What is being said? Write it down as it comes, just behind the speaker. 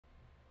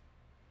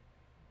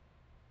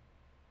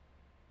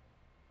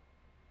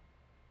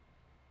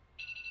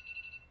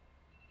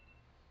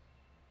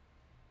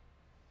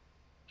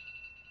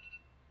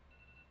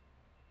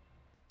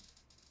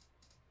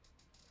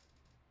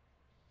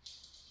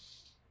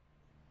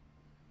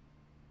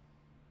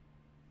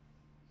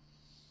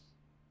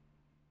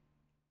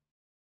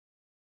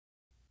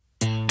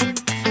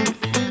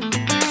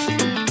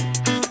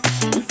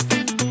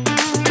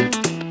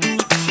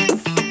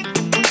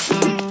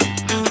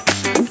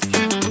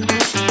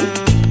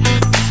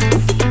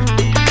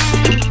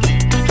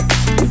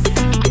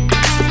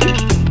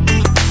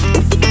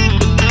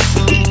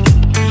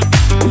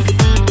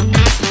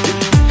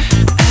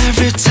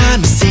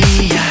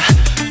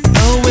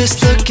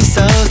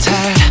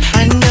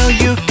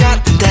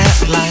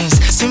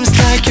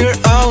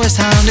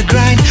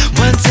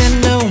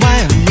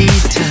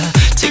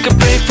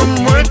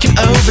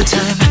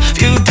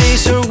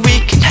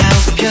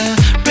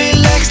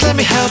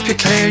you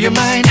clear your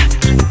mind.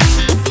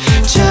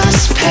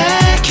 Just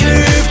pack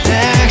your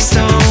bags,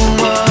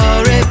 don't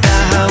worry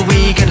about how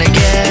we gonna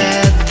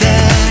get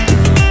there.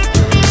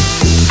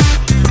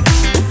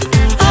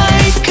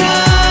 I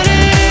got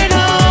it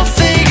all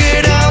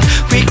figured out,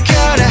 we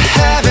gotta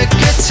have a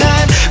good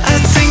time. I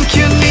think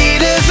you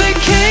need a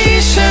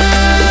vacation,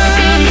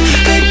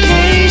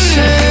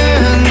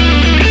 vacation.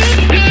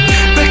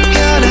 We're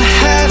gonna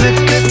have a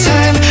good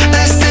time,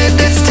 I said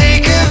let's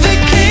take a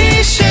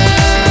vacation,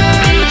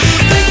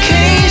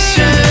 vacation.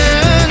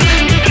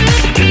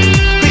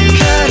 We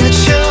gotta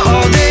chill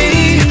all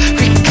day,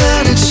 we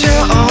gotta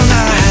chill all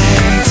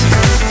night.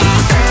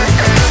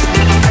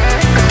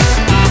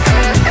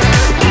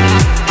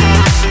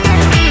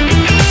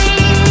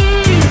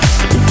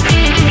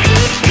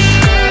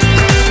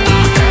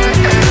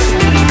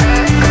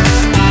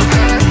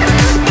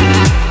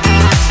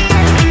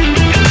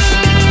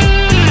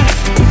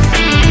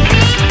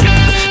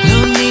 No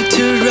need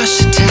to rush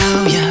to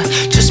tell ya,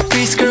 just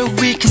breathe girl,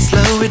 we can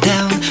slow it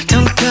down.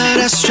 Don't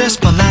gotta stress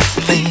about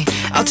nothing,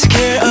 I'll take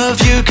care of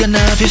you,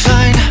 gonna be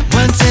fine.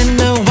 Once in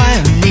a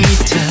while need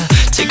to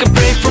take a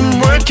break from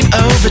working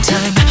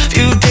overtime.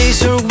 Few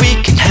days or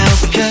week can help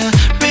ya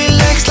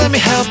relax, let me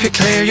help you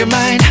clear your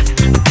mind.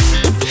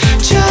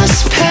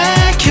 Just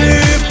pack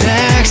your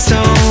bags,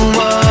 don't